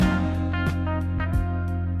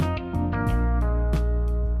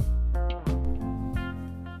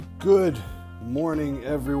Good morning,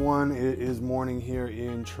 everyone. It is morning here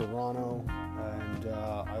in Toronto, and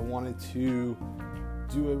I wanted to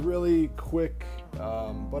do a really quick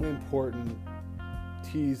but important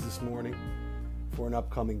tease this morning for an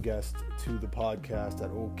upcoming guest to the podcast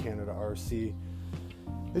at Old Canada RC.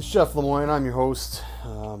 It's Jeff Lemoyne. I'm your host.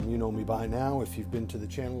 You know me by now if you've been to the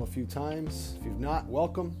channel a few times. If you've not,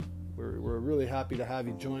 welcome. We're really happy to have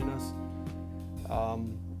you join us.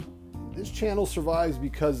 This channel survives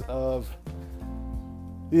because of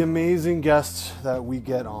the amazing guests that we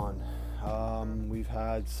get on. We've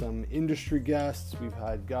had some industry guests, we've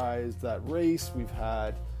had guys that race, we've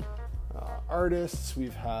had artists,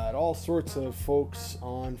 we've had all sorts of folks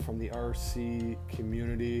on from the RC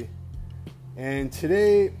community. And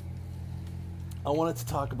today, I wanted to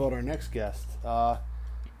talk about our next guest.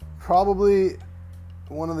 Probably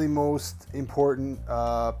one of the most important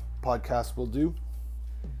podcasts we'll do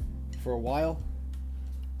for a while,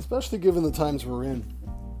 especially given the times we're in.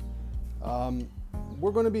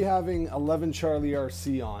 We're going to be having 11 Charlie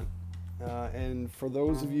RC on, and for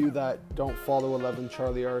those of you that don't follow 11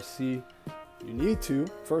 Charlie RC, you need to,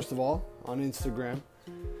 first of all, on Instagram,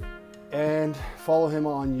 and follow him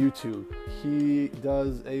on YouTube. He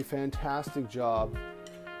does a fantastic job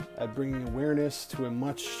at bringing awareness to a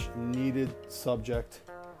much needed subject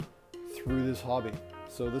through this hobby.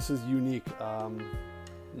 So this is unique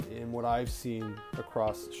in what I've seen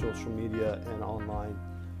across social media and online.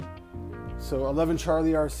 So 11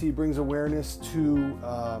 Charlie RC brings awareness to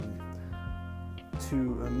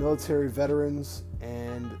military veterans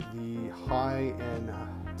and the high and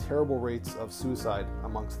terrible rates of suicide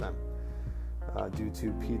amongst them due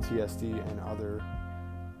to PTSD and other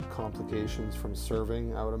complications from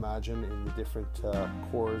serving, I would imagine, in the different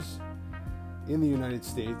corps in the United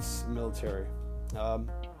States military.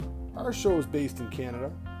 Our show is based in Canada,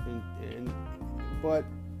 but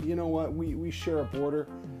you know what? We share a border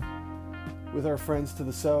with our friends to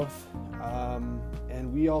the south,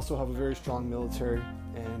 and we also have a very strong military,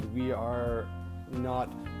 and we are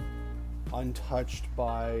not untouched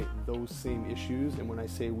by those same issues. And when I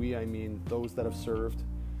say we, I mean those that have served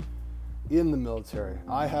in the military.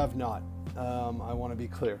 I have not. I want to be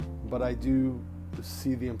clear, but I do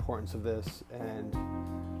see the importance of this, and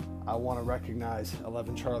I want to recognize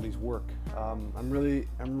 11 Charlie's work. I'm really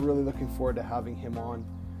looking forward to having him on,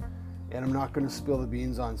 and I'm not going to spill the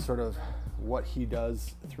beans on sort of what he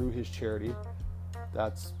does through his charity.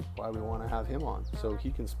 That's why we want to have him on, so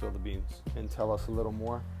he can spill the beans and tell us a little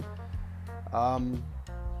more.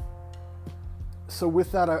 So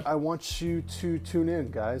with that, I want you to tune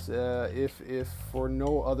in, guys. If for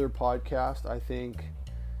no other podcast, I think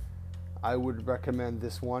I would recommend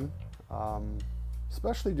this one.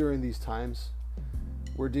 Especially during these times.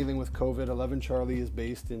 We're dealing with COVID. 11 Charlie is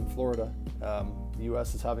based in Florida. The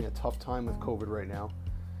U.S. is having a tough time with COVID right now.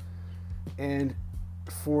 And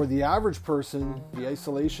for the average person, the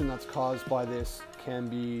isolation that's caused by this can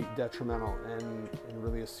be detrimental and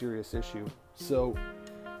really a serious issue. So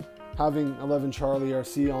having 11 Charlie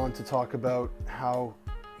RC on to talk about how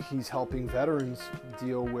he's helping veterans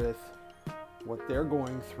deal with what they're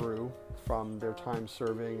going through from their time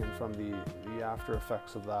serving and from the after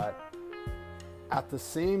effects of that at the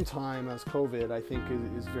same time as COVID, I think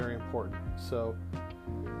is very important. So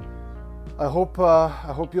I hope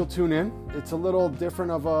you'll tune in. It's a little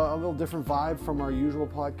different vibe from our usual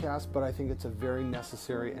podcast, but I think it's a very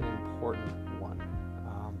necessary and important one.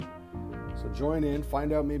 So join in,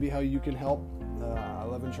 find out maybe how you can help.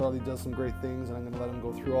 11 Charlie does some great things, and I'm going to let him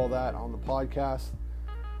go through all that on the podcast.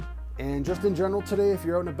 And just in general today, if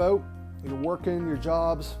you're out and about, you're working your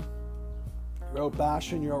jobs, you're out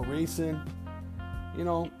bashing, you're out racing,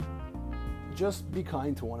 just be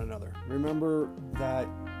kind to one another. Remember that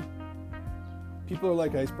people are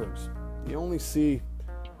like icebergs. You only see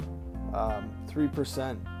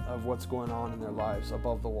 3% of what's going on in their lives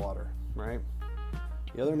above the water, right?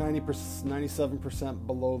 The other 97%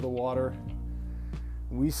 below the water,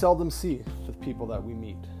 we seldom see the people that we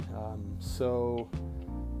meet. So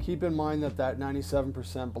keep in mind that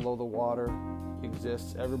 97% below the water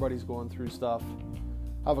exists. Everybody's going through stuff.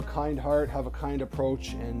 Have a kind heart, have a kind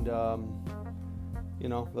approach, and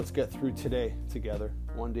let's get through today together,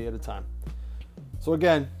 one day at a time. So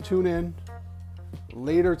again, tune in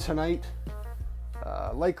later tonight,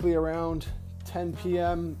 likely around 10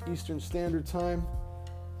 p.m. Eastern Standard Time,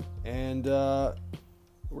 and we're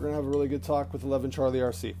going to have a really good talk with 11 Charlie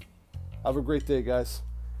RC. Have a great day, guys.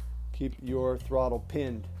 Keep your throttle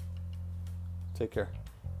pinned. Take care.